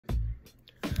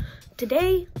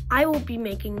Today, I will be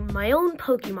making my own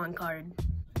Pokemon card.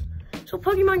 So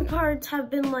Pokemon cards have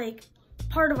been like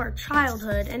part of our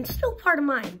childhood and still part of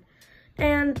mine.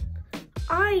 And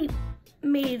I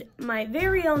made my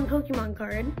very own Pokemon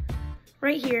card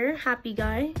right here, Happy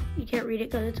Guy. You can't read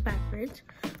it because it's backwards.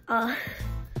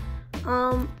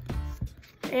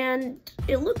 And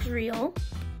it looks real.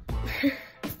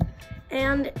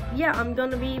 And yeah, I'm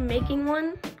gonna be making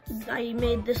one. I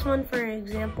made this one for an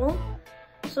example.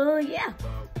 So yeah,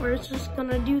 we're just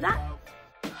gonna do that.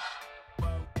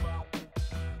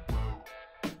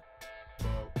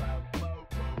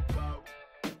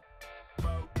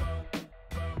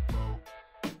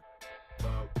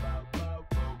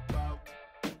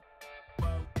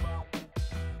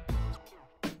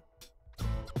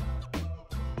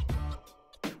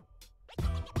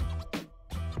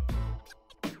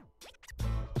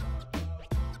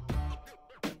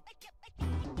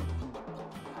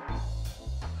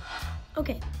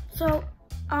 Okay, so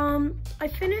I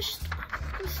finished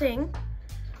this thing.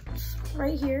 It's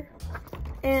right here.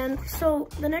 And so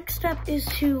the next step is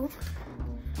to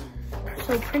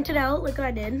print it out like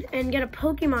I did and get a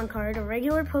Pokemon card, a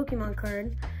regular Pokemon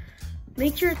card.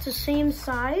 Make sure it's the same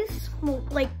size, well,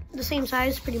 like the same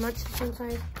size, pretty much the same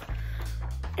size.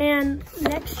 And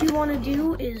next you want to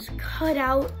do is cut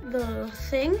out the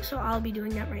thing, so I'll be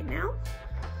doing that right now.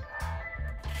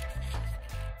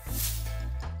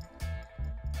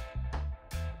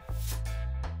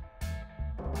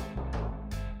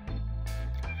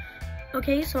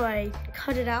 Okay, so I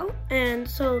cut it out, and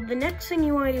so the next thing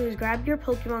you want to do is grab your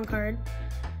Pokemon card,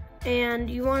 and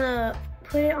you want to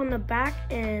put it on the back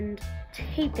and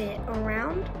tape it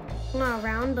around. Not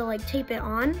around, but like tape it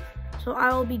on. So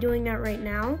I will be doing that right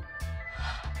now.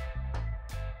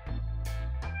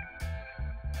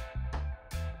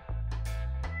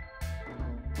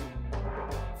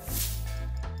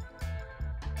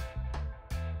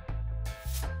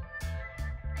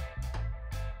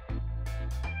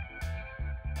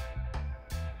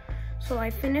 So I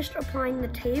finished applying the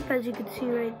tape. As you can see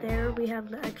right there, we have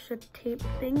the extra tape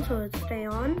thing so it stay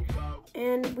on.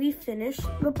 And we finished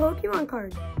the Pokemon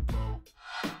card.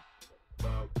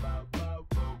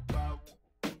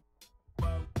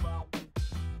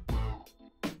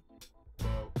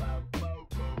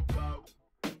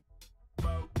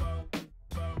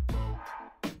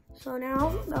 So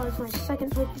now, that was my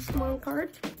second Pokemon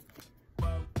card.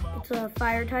 It's a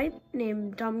fire type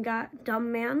named Dumb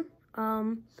Man.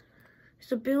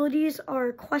 His abilities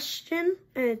are question,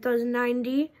 and it does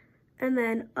 90, and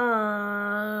then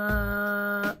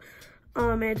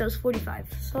and it does 45.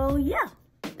 So yeah,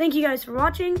 thank you guys for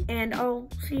watching, and I'll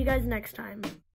see you guys next time.